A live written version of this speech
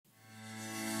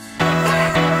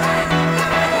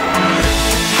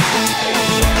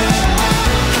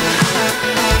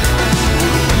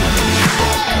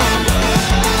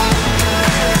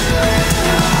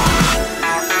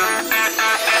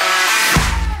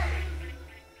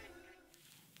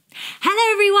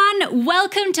everyone,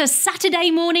 welcome to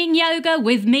Saturday morning yoga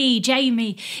with me,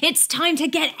 Jaime. It's time to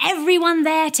get everyone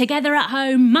there together at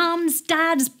home, mums,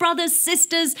 dads, brothers,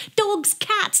 sisters, dogs,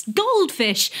 cats,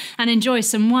 goldfish, and enjoy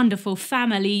some wonderful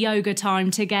family yoga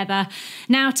time together.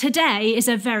 Now today is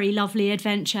a very lovely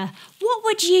adventure. What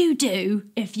would you do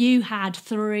if you had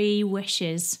 3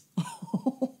 wishes?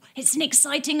 It's an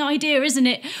exciting idea, isn't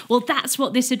it? Well, that's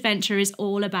what this adventure is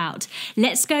all about.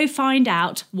 Let's go find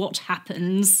out what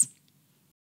happens.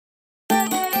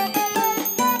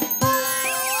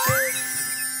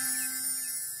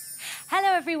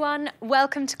 Hello everyone,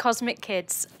 welcome to Cosmic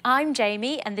Kids. I'm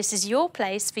Jaime and this is your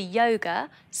place for yoga,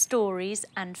 stories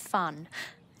and fun.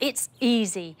 It's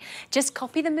easy. Just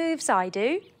copy the moves I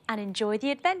do and enjoy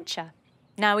the adventure.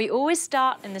 Now we always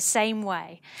start in the same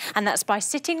way, and that's by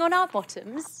sitting on our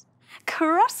bottoms,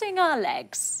 crossing our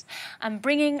legs and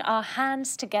bringing our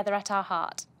hands together at our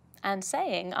heart and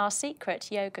saying our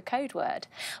secret yoga code word,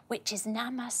 which is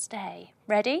Namaste.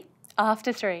 Ready?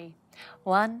 After 3.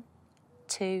 1,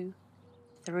 2,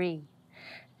 3.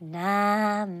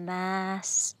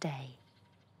 Namaste.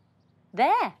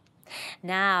 There.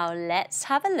 Now let's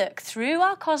have a look through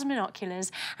our cosminoculars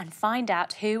and find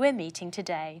out who we're meeting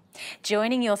today.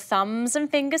 Joining your thumbs and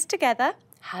fingers together,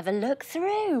 have a look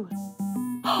through.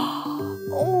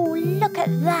 Oh, look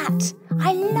at that.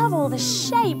 I love all the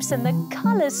shapes and the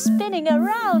colours spinning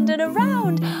around and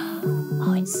around.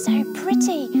 Oh, it's so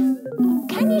pretty.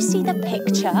 Can you see the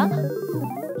picture?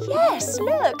 Yes,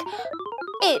 look.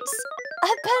 It's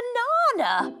a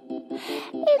banana.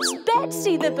 It's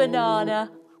Betsy the Banana.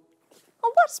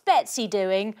 Oh, what's Betsy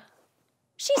doing?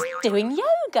 She's doing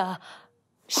yoga.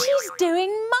 She's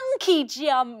doing monkey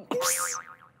jumps.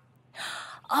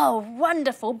 Oh,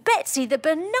 wonderful, Betsy the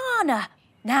Banana.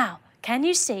 Now, can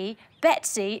you see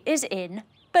Betsy is in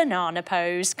banana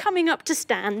pose, coming up to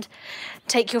stand.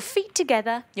 Take your feet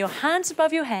together, your hands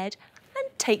above your head, and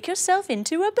take yourself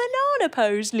into a banana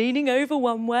pose, leaning over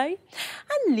one way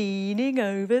and leaning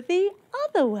over the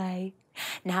other way.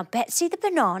 Now, Betsy the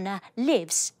Banana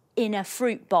lives in a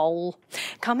fruit bowl.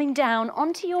 Coming down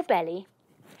onto your belly,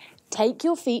 take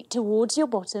your feet towards your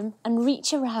bottom and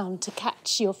reach around to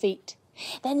catch your feet.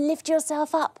 Then lift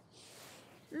yourself up,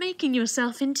 making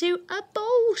yourself into a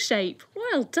bowl shape.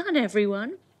 Well done,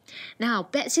 everyone. Now,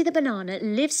 Betsy the Banana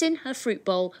lives in her fruit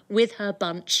bowl with her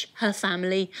bunch, her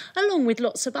family, along with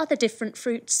lots of other different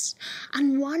fruits.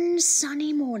 And one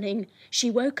sunny morning, she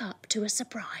woke up to a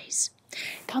surprise.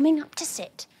 Coming up to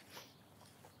sit,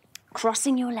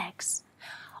 crossing your legs,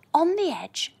 on the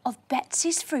edge of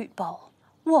Betsy's fruit bowl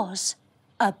was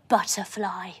a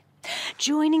butterfly.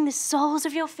 Joining the soles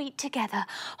of your feet together,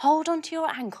 hold onto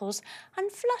your ankles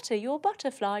and flutter your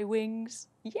butterfly wings.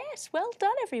 Yes, well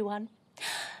done, everyone.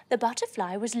 The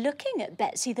butterfly was looking at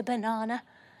Betsy the Banana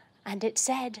and it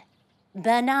said,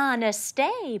 "Banana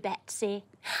stay, Betsy.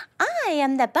 I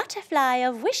am the butterfly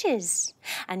of wishes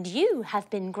and you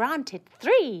have been granted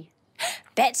 3.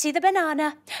 Betsy the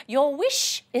Banana, your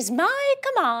wish is my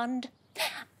command."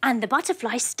 And the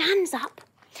butterfly stands up.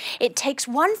 It takes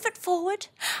 1 foot forward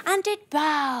and it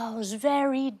bows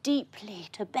very deeply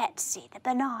to Betsy the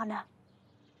Banana.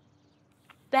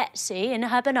 Betsy, in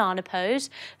her banana pose,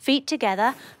 feet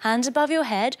together, hands above your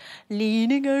head,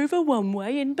 leaning over one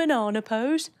way in banana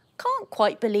pose, can't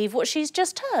quite believe what she's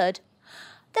just heard.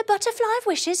 The butterfly of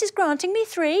wishes is granting me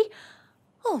 3.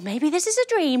 Oh, maybe this is a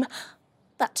dream.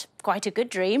 But quite a good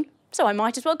dream, so I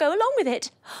might as well go along with it.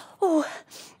 Oh,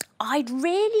 I'd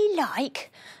really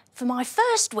like, for my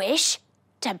first wish,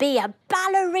 to be a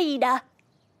ballerina.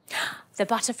 The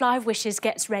butterfly of wishes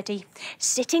gets ready,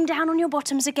 sitting down on your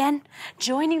bottoms again,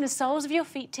 joining the soles of your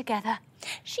feet together.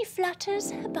 She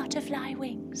flutters her butterfly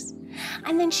wings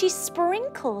and then she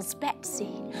sprinkles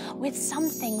Betsy with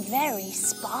something very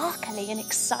sparkly and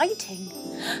exciting.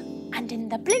 And in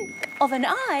the blink of an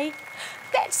eye,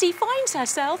 Betsy finds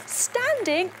herself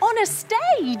standing on a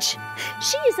stage.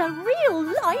 She is a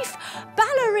real-life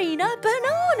ballerina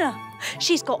banana.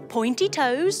 She's got pointy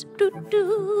toes.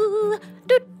 Doo-doo,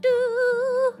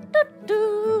 doo-doo,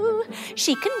 doo-doo.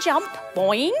 She can jump.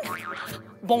 Boing,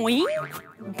 boing,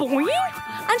 boing.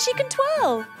 And she can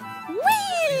twirl.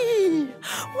 Whee!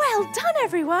 Well done,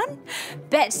 everyone.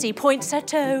 Betsy points her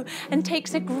toe and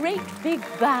takes a great big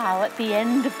bow at the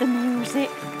end of the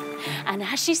music. And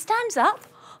as she stands up,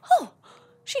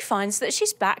 she finds that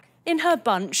she's back in her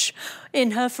bunch,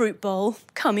 in her fruit bowl,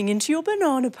 coming into your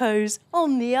banana pose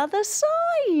on the other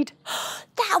side.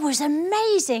 That was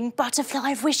amazing, Butterfly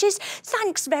of Wishes.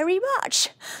 Thanks very much.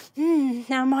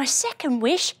 Now my second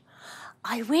wish,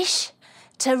 I wish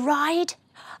to ride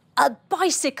a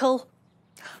bicycle.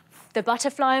 The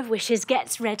butterfly of wishes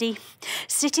gets ready.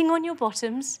 Sitting on your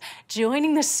bottoms,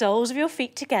 joining the soles of your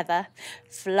feet together,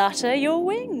 flutter your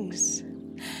wings.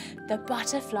 The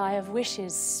butterfly of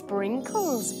wishes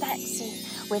sprinkles Betsy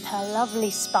with her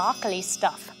lovely sparkly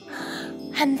stuff.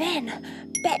 And then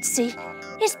Betsy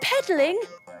is pedaling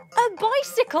a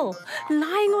bicycle.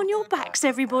 Lying on your backs,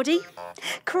 everybody.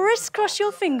 Crisscross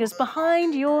your fingers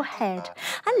behind your head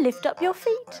and lift up your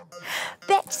feet.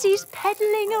 Betsy's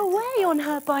pedaling away on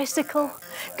her bicycle,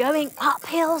 going up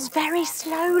hills very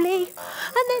slowly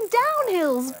and then down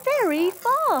hills very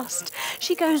fast.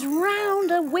 She goes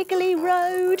round a wiggly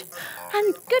road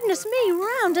and, goodness me,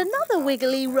 round another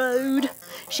wiggly road.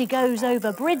 She goes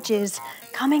over bridges,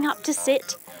 coming up to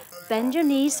sit. Bend your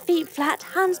knees, feet flat,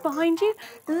 hands behind you,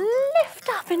 lift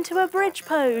up into a bridge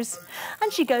pose.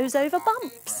 And she goes over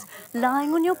bumps.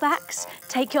 Lying on your backs,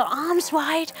 take your arms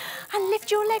wide and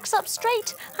lift your legs up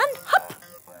straight and hop,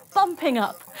 bumping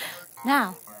up.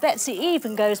 Now, Betsy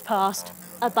even goes past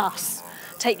a bus.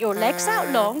 Take your legs out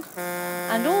long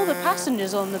and all the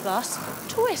passengers on the bus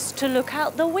twist to look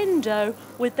out the window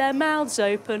with their mouths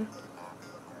open.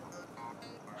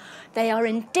 They are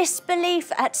in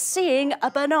disbelief at seeing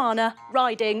a banana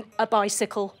riding a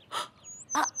bicycle.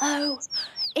 Uh-oh,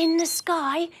 in the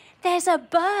sky there's a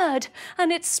bird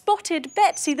and it's spotted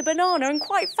Betsy the banana and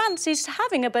quite fancies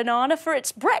having a banana for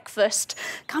its breakfast.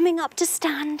 Coming up to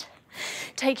stand.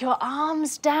 Take your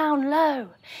arms down low.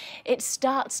 It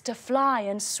starts to fly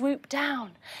and swoop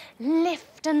down.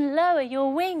 Lift and lower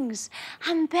your wings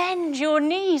and bend your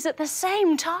knees at the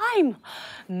same time.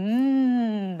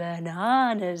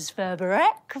 Bananas for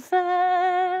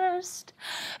breakfast.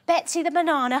 Betsy the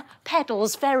banana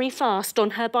pedals very fast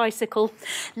on her bicycle.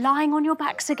 Lying on your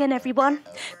backs again, everyone.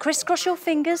 Crisscross your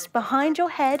fingers behind your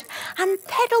head and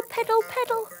pedal, pedal,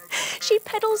 pedal. She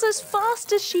pedals as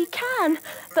fast as she can,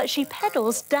 but she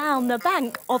pedals down the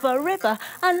bank of a river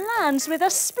and lands with a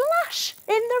splash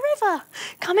in the river.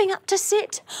 Coming up to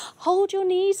sit, hold your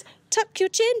knees, tuck your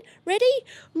chin, ready?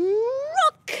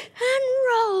 Rock and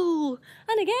roll.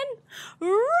 And again,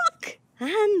 rock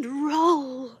and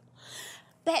roll.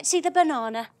 Betsy the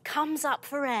banana comes up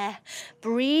for air,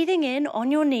 breathing in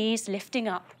on your knees, lifting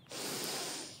up.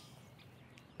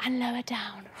 And lower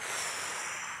down.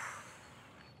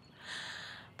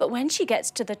 But when she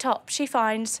gets to the top, she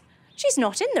finds she's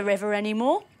not in the river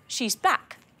anymore. She's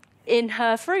back in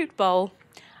her fruit bowl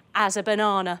as a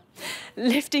banana.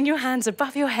 Lifting your hands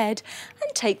above your head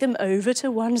and take them over to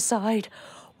one side.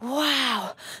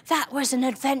 Wow, that was an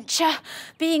adventure.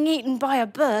 Being eaten by a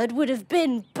bird would have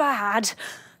been bad.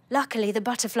 Luckily, the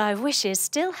butterfly of wishes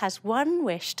still has one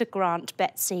wish to grant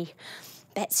Betsy.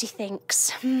 Betsy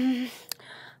thinks,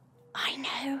 I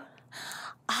know.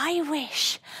 I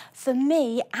wish for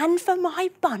me and for my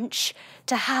bunch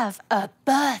to have a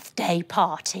birthday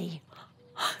party.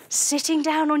 Sitting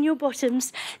down on your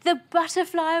bottoms, the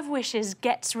butterfly of wishes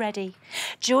gets ready.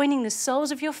 Joining the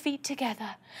soles of your feet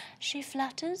together, she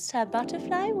flutters her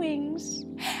butterfly wings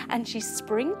and she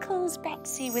sprinkles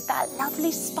Betsy with that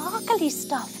lovely sparkly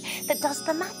stuff that does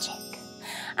the magic.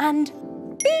 And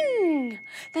bing!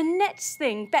 The next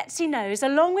thing Betsy knows,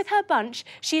 along with her bunch,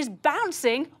 she's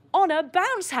bouncing on a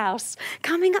bounce house.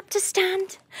 Coming up to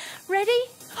stand. Ready?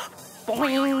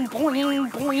 Boing,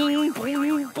 boing, boing,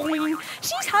 boing, boing.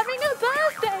 She's having a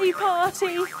birthday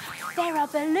party. There are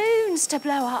balloons to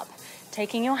blow up.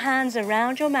 Taking your hands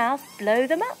around your mouth, blow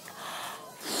them up.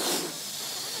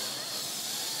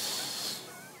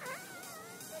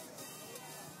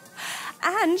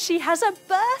 And she has a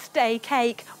birthday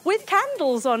cake with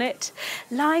candles on it.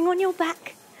 Lying on your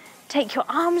back. Take your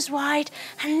arms wide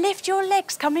and lift your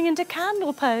legs, coming into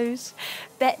candle pose.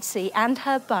 Betsy and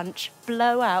her bunch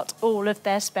blow out all of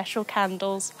their special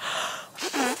candles.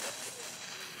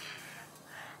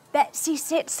 Betsy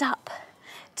sits up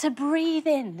to breathe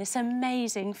in this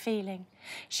amazing feeling.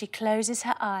 She closes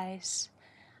her eyes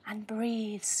and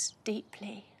breathes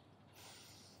deeply.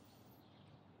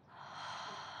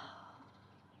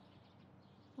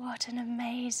 What an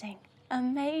amazing,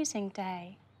 amazing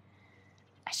day.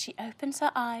 As she opens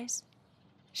her eyes,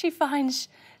 she finds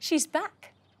she's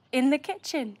back in the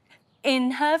kitchen,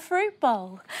 in her fruit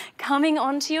bowl, coming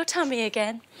onto your tummy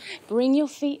again. Bring your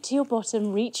feet to your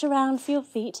bottom, reach around for your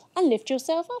feet and lift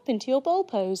yourself up into your bowl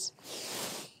pose.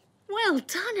 Well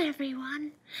done,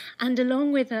 everyone. And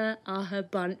along with her are her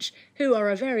bunch, who are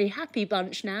a very happy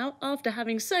bunch now after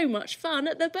having so much fun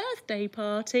at the birthday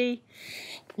party.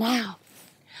 Now,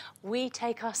 we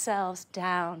take ourselves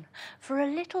down for a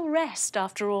little rest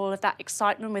after all of that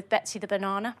excitement with Betsy the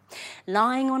banana,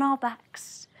 lying on our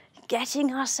backs,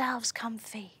 getting ourselves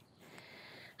comfy.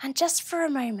 And just for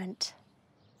a moment,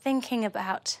 thinking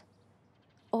about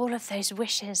all of those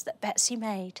wishes that Betsy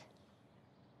made.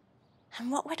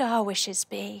 And what would our wishes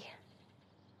be?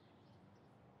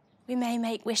 We may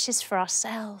make wishes for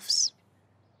ourselves,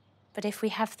 but if we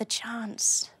have the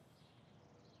chance,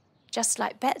 just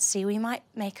like Betsy, we might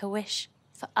make a wish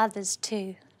for others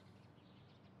too,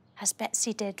 as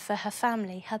Betsy did for her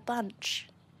family, her bunch.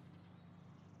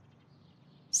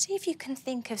 See if you can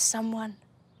think of someone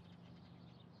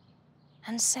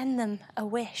and send them a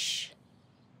wish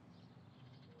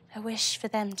for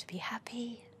them to be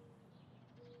happy,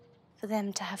 for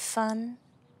them to have fun,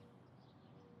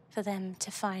 for them to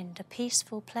find a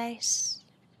peaceful place.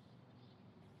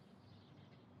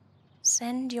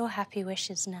 Send your happy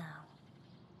wishes now.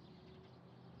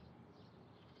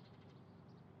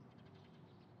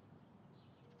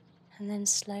 And then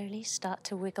slowly start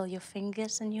to wiggle your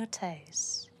fingers and your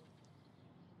toes.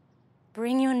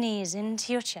 Bring your knees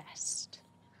into your chest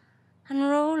and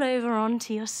roll over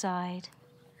onto your side,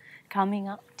 coming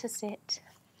up to sit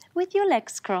with your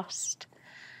legs crossed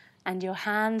and your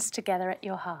hands together at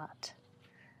your heart.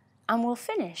 And we'll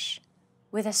finish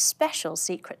with a special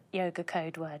secret yoga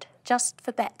code word just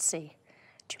for Betsy.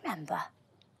 Do you remember?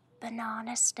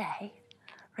 Banana stay.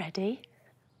 Ready?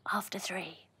 After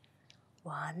 3.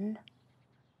 1,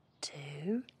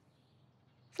 2,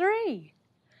 3.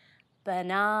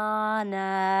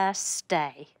 Banana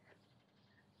stay.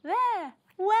 There.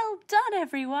 Well done,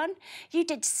 everyone. You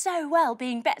did so well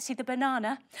being Betsy the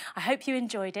Banana. I hope you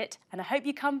enjoyed it, and I hope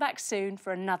you come back soon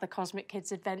for another Cosmic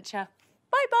Kids adventure.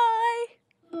 Bye-bye.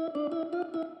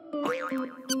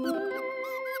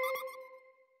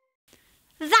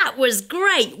 That was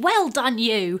great. Well done,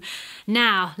 you.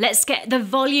 Now, let's get the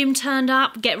volume turned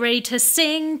up, get ready to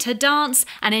sing, to dance,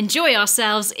 and enjoy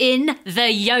ourselves in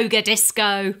the yoga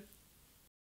disco.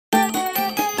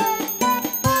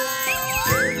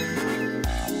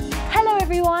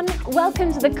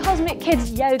 Welcome to the Cosmic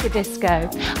Kids Yoga Disco.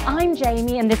 I'm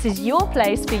Jaime and this is your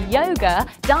place for yoga,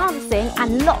 dancing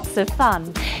and lots of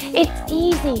fun. It's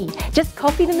easy. Just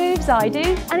copy the moves I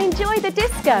do and enjoy the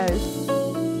disco.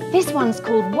 This one's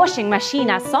called Washing Machine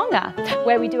Asanga,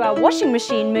 where we do our washing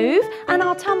machine move and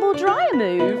our tumble dryer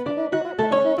move.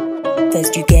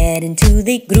 First you get into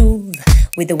the groove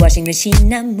with the washing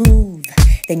machine a move.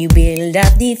 Then you build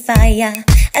up the fire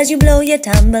as you blow your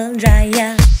tumble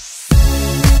dryer.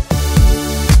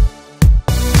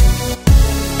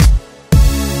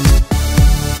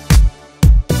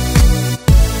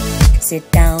 Sit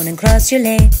down and cross your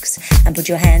legs and put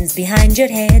your hands behind your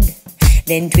head.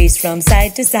 Then twist from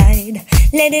side to side.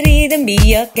 Let the rhythm be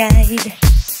your guide.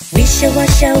 Wisha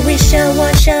washa, wisha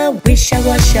washa, wisha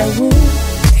washa woo.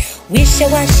 Wisha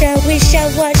washa, wisha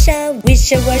washa,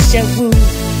 wisha washa woo.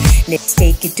 Let's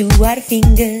take it to our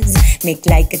fingers, make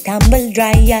like a tumble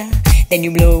dryer. Then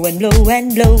you blow and blow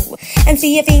and blow, and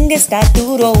see your fingers start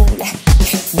to roll.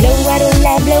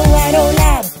 Blow-a-rolla,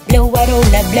 blow-a-rolla,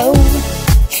 blow-a-rolla, blow.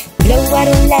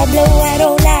 Blow-a-rolla,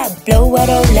 blow-a-rolla,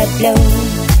 blow-a-rolla, blow.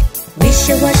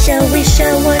 Wisha washa, wisha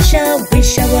washa,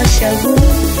 wisha washa woo.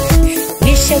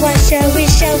 Wisha washa,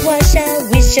 wisha washa,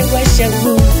 wisha washa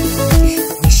woo.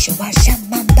 Wisha washa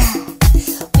mamba,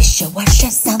 wisha washa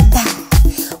samba,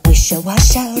 wisha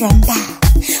washa rumba.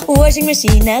 Washing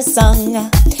machine a song,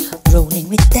 rolling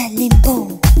with the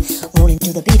limbo, rolling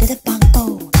to the beat of the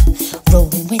bongo,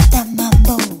 rolling with the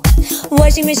mambo.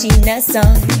 Washing machine a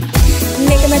song,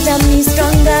 making my tummy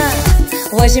stronger.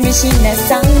 Washing machine a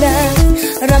song,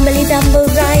 rumbly tumble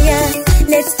dryer.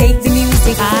 Let's take the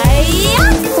music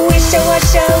higher. Wisha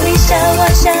washa, wisha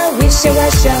washa, wisha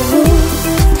washa woo.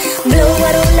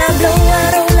 Blow-a-rolla,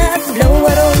 blow-a-rolla,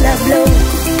 blow-a-rolla, blow.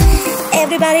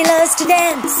 Everybody loves to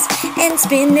dance and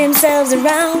spin themselves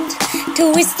around,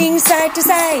 twisting side to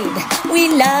side. We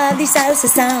love the salsa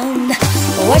sound.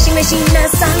 Washing machine a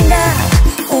sanga,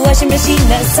 washing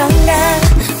machine a sanga,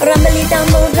 rumbly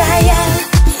tumble dryer.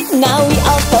 Now we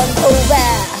all fall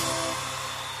over.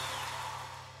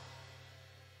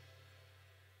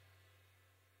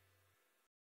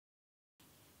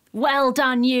 Well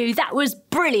done, you. That was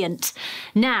brilliant.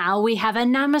 Now we have a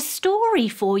Namastory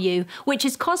for you, which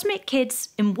is Cosmic Kids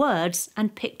in words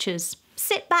and pictures.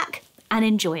 Sit back and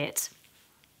enjoy it.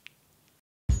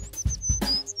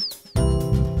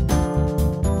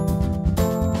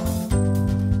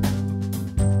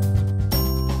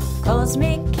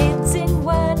 Cosmic Kids in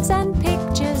words and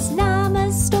pictures,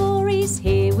 Namastories,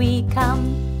 here we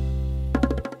come.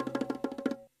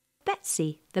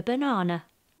 Betsy the Banana.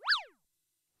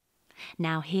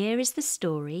 Now here is the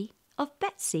story of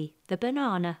Betsy the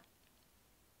Banana.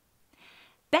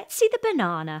 Betsy the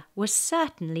Banana was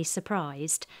certainly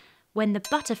surprised when the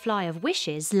butterfly of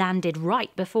wishes landed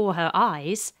right before her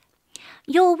eyes.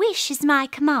 "Your wish is my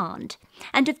command,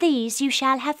 and of these you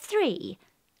shall have 3.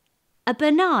 A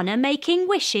banana making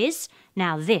wishes?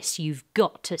 Now this you've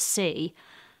got to see."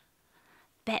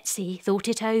 Betsy thought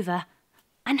it over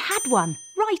and had one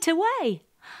right away.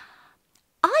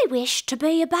 "I wish to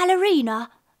be a ballerina.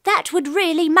 That would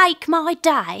really make my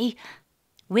day."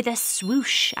 With a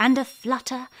swoosh and a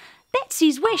flutter,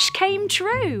 Betsy's wish came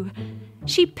true.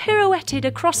 She pirouetted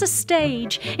across a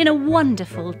stage in a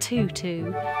wonderful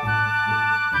tutu.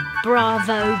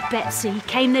 "Bravo, Betsy,"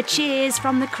 came the cheers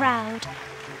from the crowd.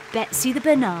 Betsy the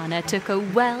Banana took a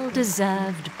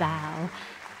well-deserved bow.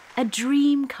 A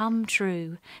dream come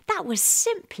true. That was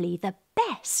simply the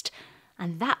best.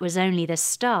 And that was only the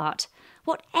start.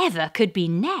 Whatever could be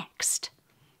next?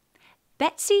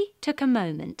 Betsy took a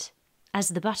moment as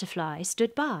the butterfly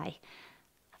stood by.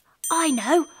 "I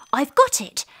know, I've got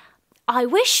it. I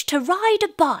wish to ride a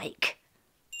bike."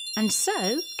 And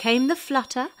so came the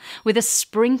flutter with a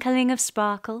sprinkling of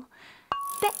sparkle.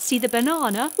 Betsy the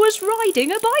Banana was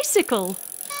riding a bicycle.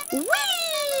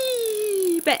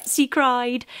 "Whee!" Betsy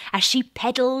cried as she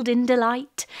pedalled in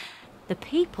delight. The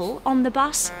people on the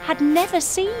bus had never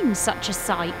seen such a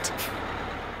sight.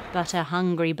 But a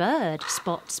hungry bird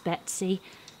spots Betsy,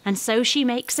 and so she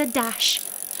makes a dash.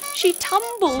 She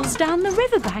tumbles down the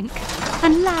riverbank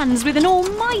and lands with an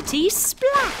almighty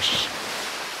splash.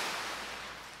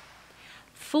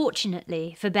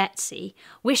 Fortunately for Betsy,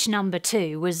 wish number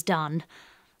 2 was done.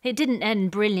 It didn't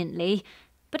end brilliantly,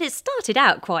 but it started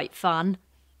out quite fun.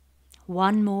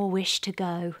 One more wish to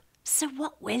go. So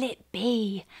what will it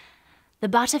be? The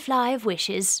butterfly of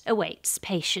wishes awaits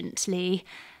patiently.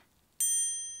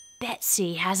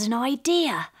 Betsy has an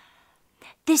idea.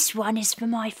 "This one is for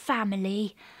my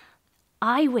family.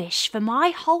 I wish for my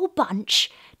whole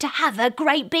bunch to have a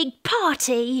great big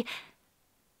party."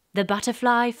 The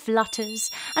butterfly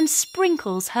flutters and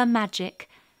sprinkles her magic.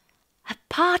 "A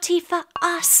party for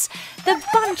us!" The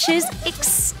bunch is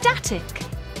ecstatic.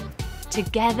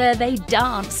 Together they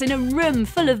dance in a room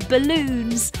full of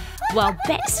balloons, while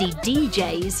Betsy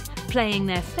DJs playing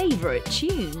their favourite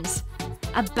tunes.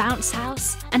 A bounce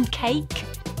house and cake.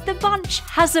 The bunch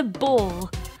has a ball.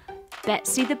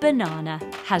 Betsy the Banana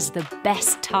has the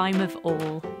best time of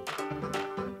all.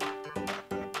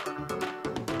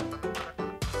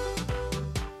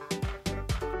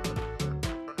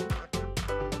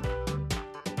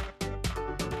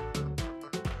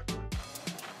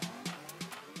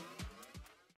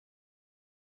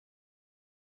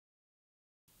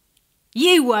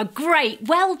 You were great.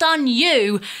 Well done,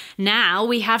 you. Now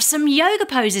we have some yoga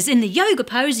poses in the Yoga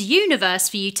Pose universe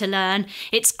for you to learn.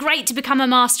 It's great to become a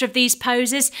master of these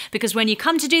poses because when you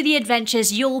come to do the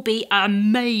adventures, you'll be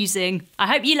amazing. I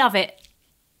hope you love it.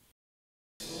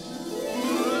 The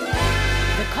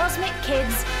Cosmic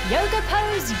Kids Yoga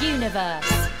Pose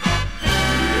universe.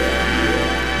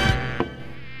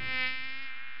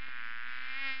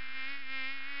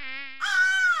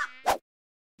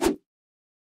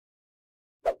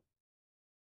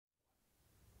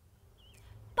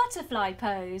 Butterfly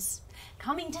pose.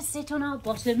 Coming to sit on our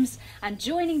bottoms and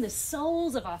joining the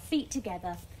soles of our feet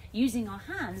together, using our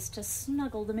hands to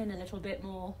snuggle them in a little bit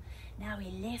more. Now we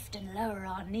lift and lower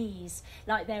our knees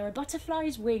like they're a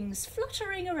butterfly's wings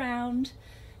fluttering around.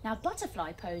 Now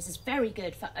butterfly pose is very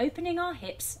good for opening our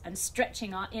hips and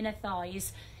stretching our inner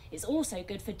thighs. It's also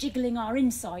good for jiggling our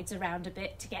insides around a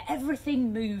bit to get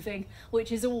everything moving,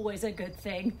 which is always a good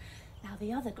thing. Now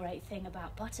the other great thing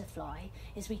about butterfly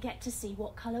is we get to see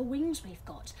what colour wings we've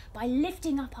got by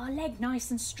lifting up our leg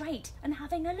nice and straight and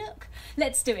having a look.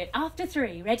 Let's do it after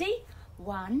 3. Ready?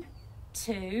 1,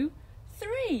 2,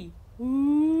 3.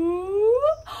 Ooh.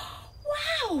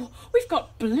 Wow! We've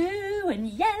got blue and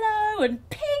yellow and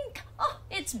pink. Oh,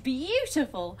 it's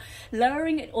beautiful.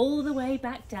 Lowering it all the way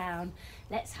back down.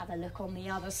 Let's have a look on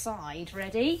the other side.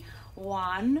 Ready?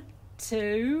 1,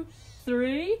 2,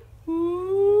 3.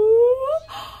 Ooh.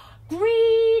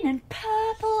 Green and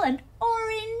purple and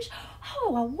orange.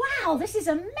 Oh, wow, this is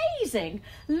amazing.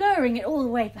 Lowering it all the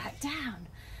way back down.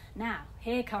 Now,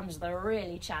 here comes the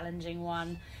really challenging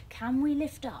one. Can we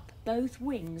lift up both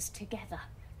wings together?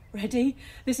 Ready?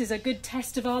 This is a good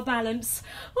test of our balance.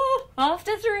 Oh,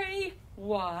 after 3.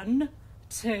 1,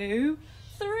 2,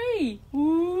 3.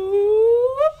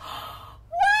 Ooh.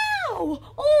 Wow!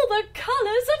 All the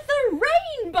colours of the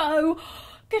rainbow.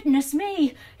 Goodness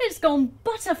me, it's gone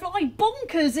butterfly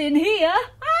bonkers in here.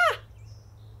 Ah!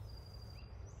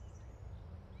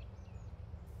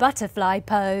 Butterfly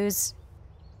pose.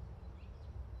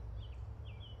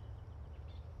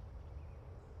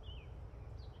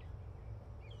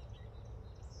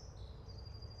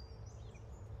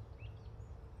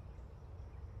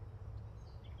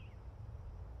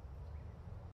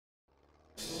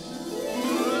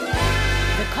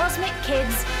 Cosmic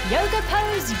Kids Yoga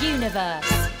Pose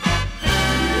Universe.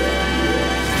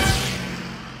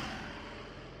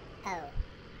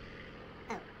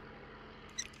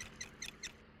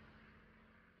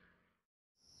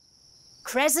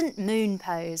 Crescent moon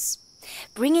pose.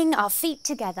 Bringing our feet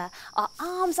together, our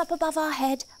arms up above our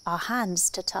head, our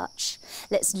hands to touch.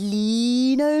 Let's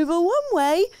lean over one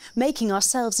way, making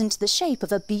ourselves into the shape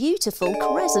of a beautiful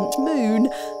crescent moon.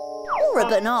 Or a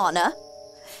banana.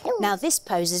 Now this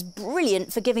pose is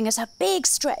brilliant for giving us a big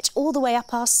stretch all the way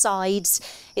up our sides.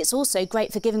 It's also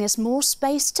great for giving us more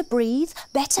space to breathe,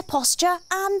 better posture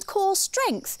and core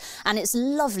strength. And it's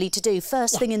lovely to do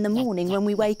first thing in the morning when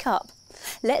we wake up.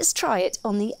 Let's try it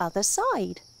on the other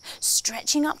side.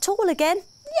 Stretching up tall again.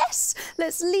 Yes,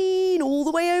 let's lean all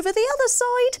the way over the other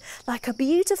side like a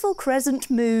beautiful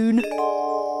crescent moon.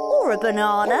 Or a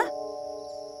banana.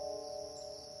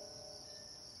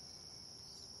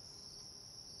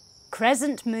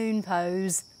 Crescent moon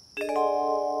pose.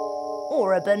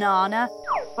 Or a banana.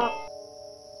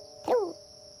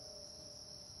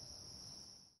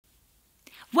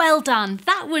 Well done,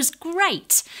 that was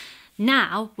great.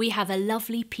 Now we have a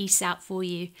lovely Peace Out for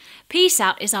you. Peace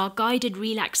Out is our guided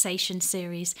relaxation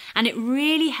series, and it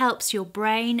really helps your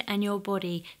brain and your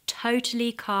body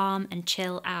totally calm and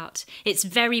chill out. It's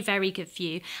very, very good for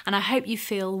you, and I hope you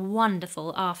feel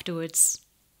wonderful afterwards.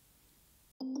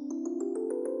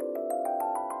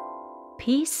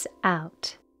 Peace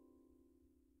Out.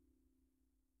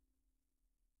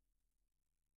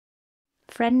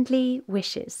 Friendly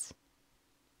wishes.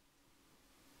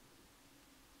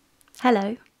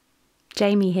 Hello,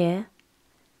 Jaime here.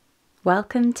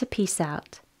 Welcome to Peace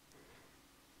Out.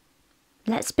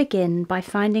 Let's begin by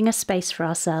finding a space for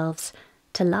ourselves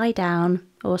to lie down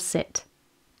or sit.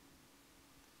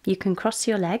 You can cross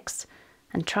your legs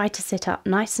and try to sit up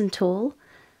nice and tall,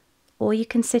 or you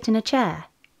can sit in a chair.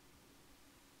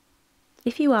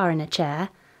 If you are in a chair,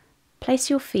 place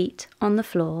your feet on the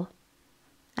floor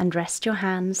and rest your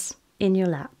hands in your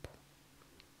lap.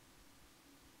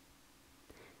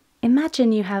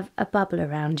 Imagine you have a bubble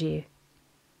around you,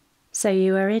 so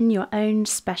you are in your own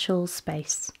special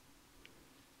space.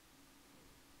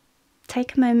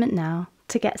 Take a moment now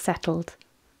to get settled.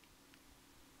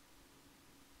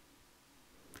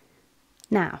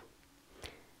 Now,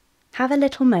 have a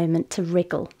little moment to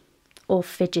wriggle or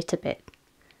fidget a bit,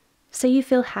 so you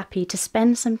feel happy to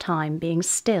spend some time being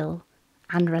still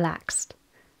and relaxed.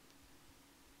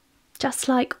 Just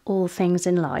like all things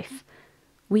in life,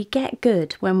 we get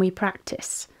good when we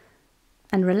practice,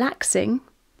 and relaxing,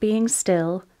 being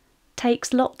still,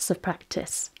 takes lots of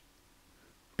practice.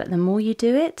 But the more you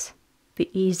do it, the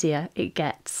easier it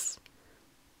gets.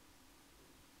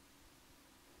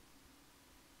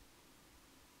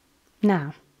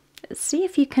 Now, see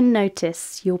if you can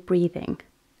notice your breathing.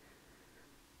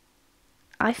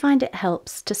 I find it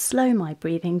helps to slow my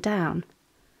breathing down,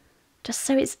 just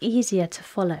so it's easier to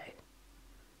follow.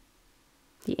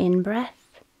 The in-breath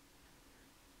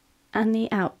and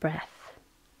the out-breath.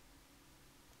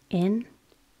 In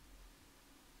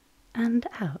and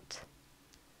out.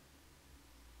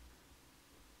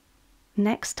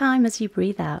 Next time as you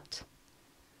breathe out,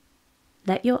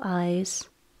 let your eyes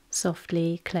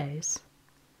softly close,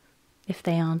 if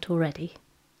they aren't already.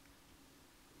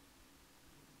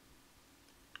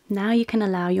 Now you can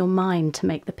allow your mind to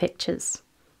make the pictures,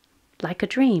 like a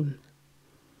dream.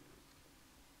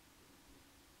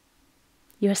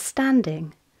 You are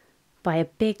standing by a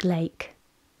big lake,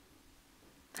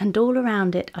 and all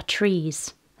around it are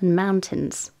trees and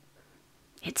mountains.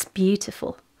 It's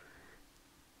beautiful.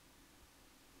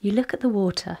 You look at the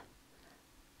water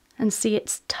and see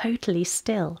it's totally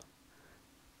still.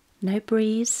 No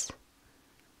breeze,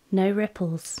 no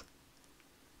ripples.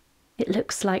 It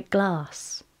looks like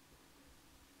glass.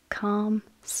 Calm,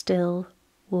 still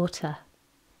water.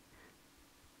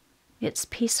 It's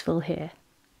peaceful here.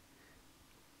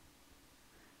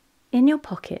 In your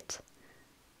pocket,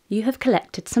 you have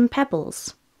collected some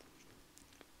pebbles.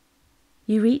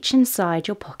 You reach inside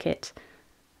your pocket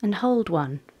and hold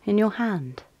one in your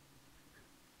hand.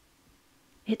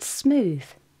 It's smooth,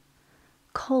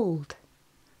 cold,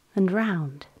 and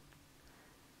round.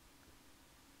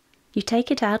 You take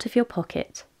it out of your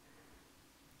pocket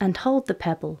and hold the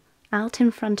pebble out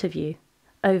in front of you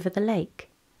over the lake.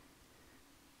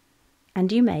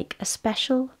 And you make a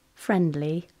special,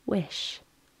 friendly wish.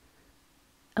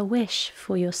 A wish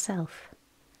for yourself.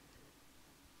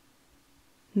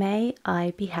 May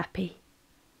I be happy.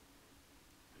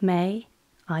 May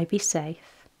I be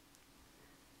safe.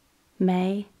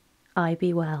 May I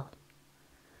be well.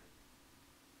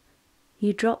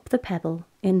 You drop the pebble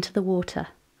into the water.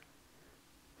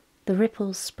 The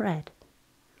ripples spread.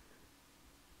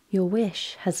 Your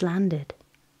wish has landed.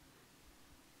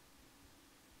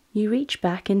 You reach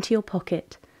back into your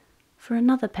pocket for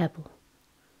another pebble,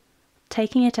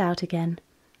 taking it out again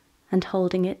and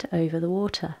holding it over the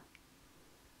water.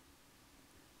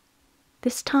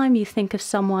 This time you think of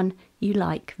someone you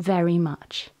like very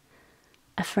much,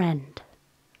 a friend,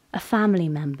 a family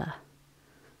member,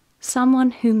 someone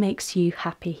who makes you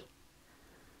happy.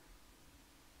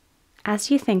 As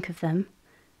you think of them,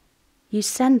 you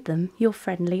send them your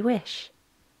friendly wish.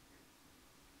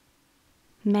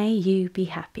 May you be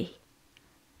happy.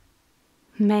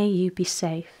 May you be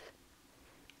safe.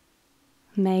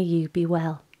 May you be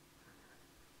well.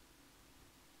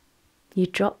 You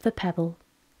drop the pebble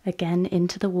again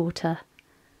into the water,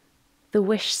 the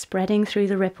wish spreading through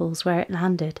the ripples where it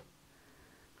landed,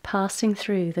 passing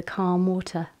through the calm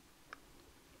water.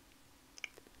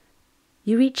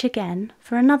 You reach again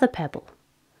for another pebble,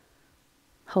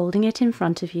 holding it in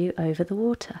front of you over the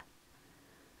water.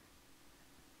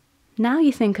 Now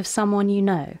you think of someone you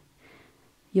know.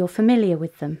 You're familiar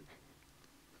with them,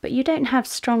 but you don't have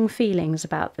strong feelings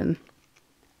about them.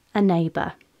 A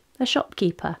neighbour, a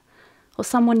shopkeeper, or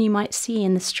someone you might see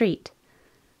in the street.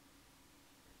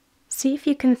 See if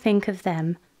you can think of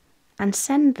them and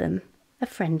send them a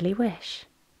friendly wish.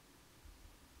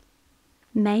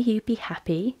 May you be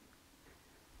happy.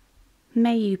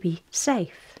 May you be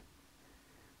safe.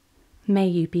 May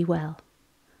you be well.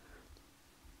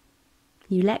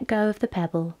 You let go of the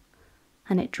pebble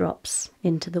and it drops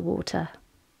into the water.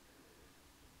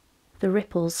 The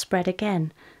ripples spread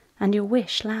again and your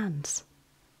wish lands.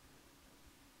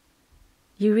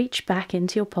 You reach back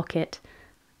into your pocket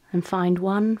and find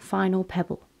one final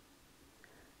pebble.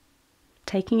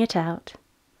 Taking it out,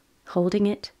 holding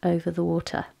it over the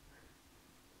water.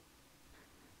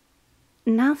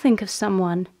 Now think of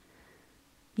someone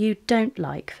you don't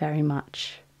like very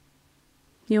much.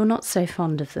 You're not so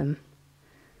fond of them.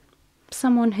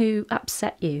 Someone who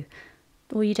upset you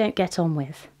or you don't get on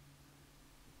with.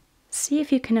 See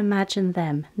if you can imagine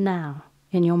them now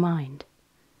in your mind.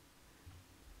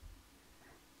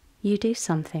 You do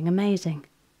something amazing.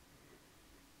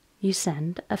 You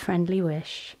send a friendly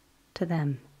wish to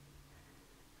them.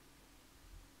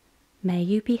 May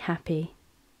you be happy.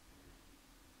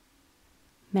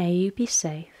 May you be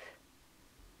safe.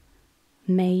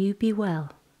 May you be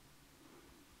well.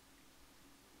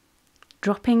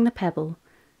 Dropping the pebble,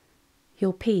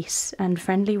 your peace and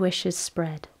friendly wishes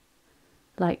spread,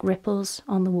 like ripples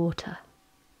on the water.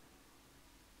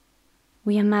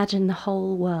 We imagine the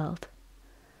whole world,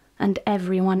 and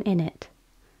everyone in it,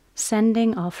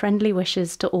 sending our friendly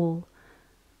wishes to all.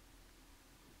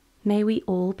 May we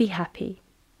all be happy.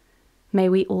 May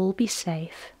we all be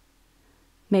safe.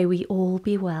 May we all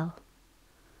be well.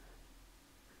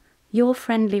 Your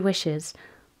friendly wishes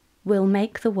will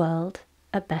make the world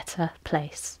a better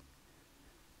place.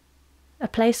 A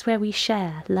place where we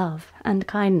share love and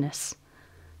kindness,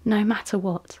 no matter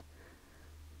what.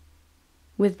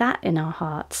 With that in our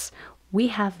hearts, we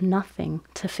have nothing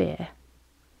to fear.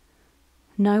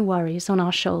 No worries on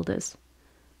our shoulders.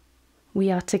 We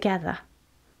are together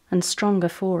and stronger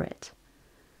for it.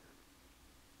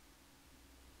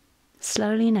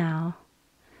 Slowly now,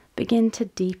 begin to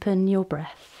deepen your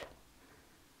breath.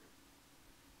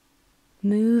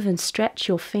 Move and stretch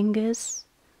your fingers,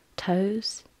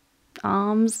 toes,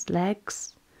 arms,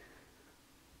 legs,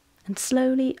 and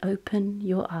slowly open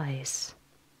your eyes.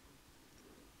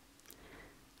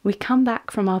 We come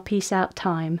back from our peace out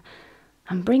time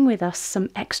and bring with us some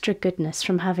extra goodness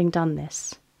from having done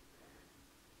this.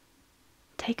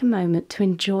 Take a moment to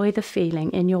enjoy the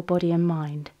feeling in your body and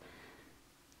mind,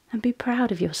 and be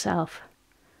proud of yourself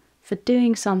for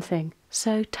doing something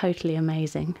so totally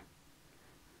amazing.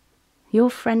 Your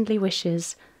friendly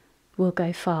wishes will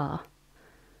go far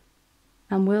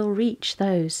and will reach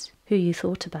those who you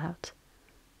thought about.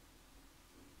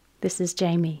 This is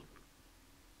Jaime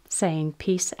saying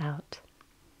peace out.